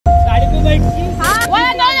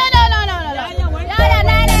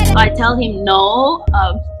tell him no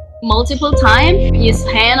multiple times. His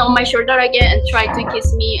hand on my shoulder again and tried to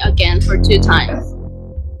kiss me again for 2 times.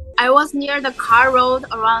 I was near the car road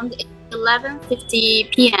around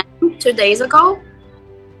 11:50 p.m. 2 days ago,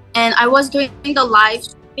 and I was doing the live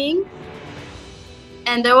streaming.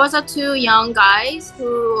 And there was 2 young guys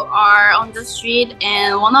who are on the street,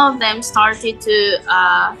 and one of them started to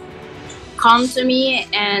come to me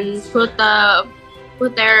and put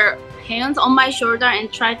their hands on my shoulder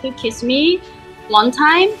and tried to kiss me 1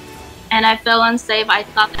 time. And I felt unsafe. I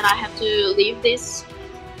thought that I have to leave this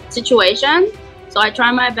situation, so I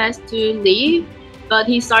tried my best to leave. But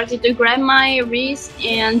he started to grab my wrist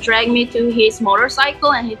and drag me to his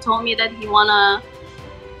motorcycle, and he told me that he wanna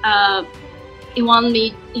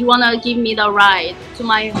give me the ride to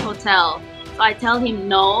my hotel. So I tell him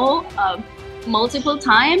no multiple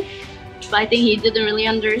times, but I think he didn't really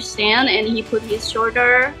understand, and he put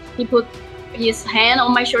his hand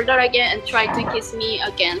on my shoulder again and tried to kiss me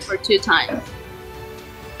again for 2 times.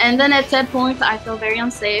 And then at that point I felt very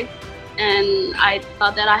unsafe, and I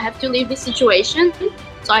thought that I have to leave this situation.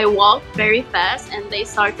 So I walked very fast, and they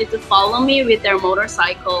started to follow me with their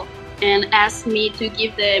motorcycle and asked me to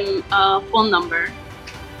give them a phone number.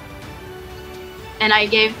 And I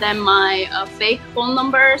gave them my fake phone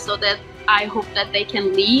number so that I hope that they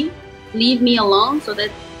can leave me alone so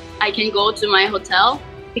that I can go to my hotel.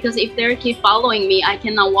 Because if they keep following me, I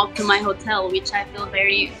cannot walk to my hotel, which I feel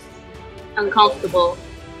very uncomfortable.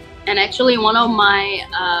 And actually one of my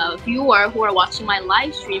viewers who are watching my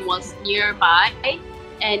live stream was nearby,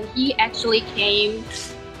 and he actually came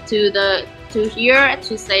to here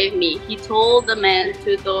to save me. He told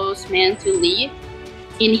those men to leave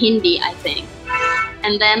in Hindi, I think.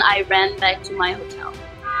 And then I ran back to my hotel.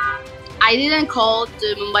 I didn't call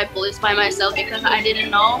the Mumbai police by myself because I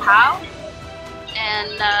didn't know how.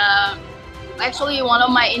 And actually one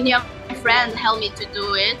of my Indian friends helped me to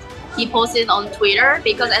do it. He posted on Twitter,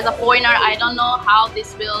 because as a foreigner I don't know how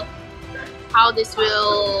this will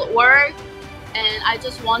work, and I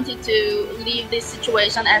just wanted to leave this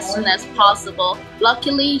situation as soon as possible.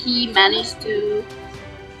 Luckily he managed to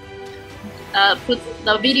put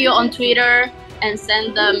the video on Twitter and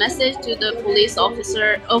send the message to the police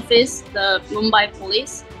office, the Mumbai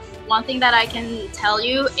police. One thing that I can tell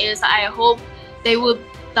you is I hope they would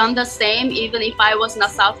done the same even if I was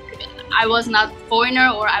not foreigner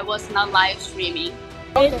or I was not live streaming.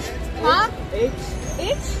 हाँ?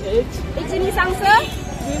 It's in Isangsa?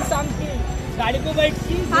 Doing something. गाड़ी को बैठ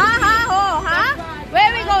की. हाँ हो हाँ. Where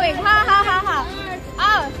are we going? हाँ.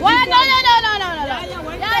 Oh, what? No.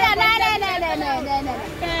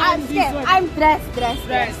 I'm scared. I'm dressed.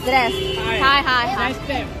 Hi.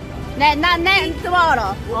 Next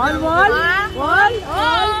tomorrow. One.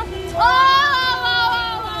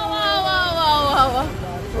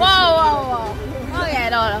 Whoa. Okay,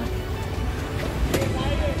 no.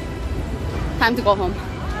 Time to go home.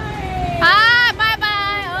 Hi, bye.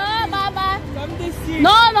 Oh, bye. Come this seat.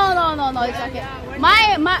 No. It's okay.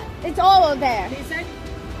 It's all there. Station?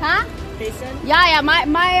 Huh? Station? Yeah.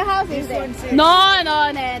 My house is there. No.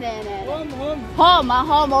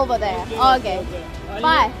 Home over there. Okay.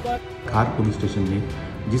 Bye. खार police station ने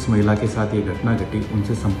जिस महिला के साथ ये घटना घटी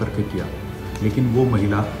उनसे संपर्क किया, लेकिन वो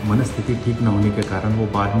महिला मनस्थिति ठीक न होने के कारण वो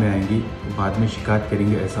बाद में आएंगी, बाद में शिकायत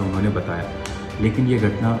करेंगे, ऐसा उन्होंने बताया। लेकिन ये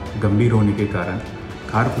घटना गंभीर होने के कारण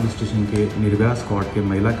खार पुलिस स्टेशन के निर्भया स्क्वाड के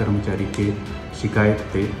महिला कर्मचारी के शिकायत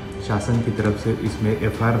पे शासन की तरफ से इसमें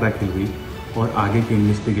FIR दाखिल हुई, और आगे के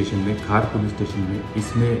इन्वेस्टिगेशन में खार पुलिस स्टेशन में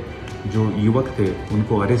इसमें जो युवक थे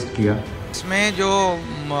उनको अरेस्ट किया। इसमें जो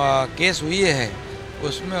केस हुई है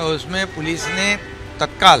उसमें पुलिस ने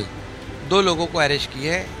तत्काल 2 लोगों को अरेस्ट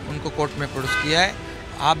किया है, उनको कोर्ट में प्रोड्यूस किया है।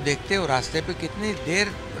 आप देखते हो रास्ते पे कितनी देर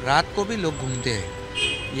रात को भी लोग घूमते हैं।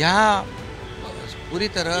 यहाँ पूरी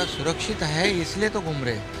तरह सुरक्षित है इसलिए तो घूम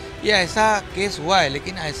रहे हैं। ये ऐसा केस हुआ है,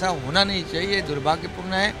 लेकिन ऐसा होना नहीं चाहिए,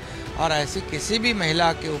 दुर्भाग्यपूर्ण है। और ऐसी किसी भी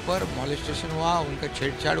महिला के ऊपर मॉलेस्टेशन हुआ, उनका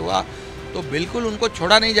छेड़छाड़ हुआ, तो बिल्कुल उनको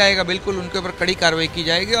छोड़ा नहीं जाएगा, बिल्कुल उनके ऊपर कड़ी कार्रवाई की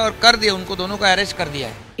जाएगी, और कर दिया, उनको दोनों को अरेस्ट कर दिया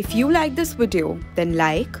है। If you like this video, then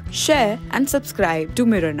like, share and subscribe to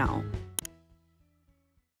Mirror Now.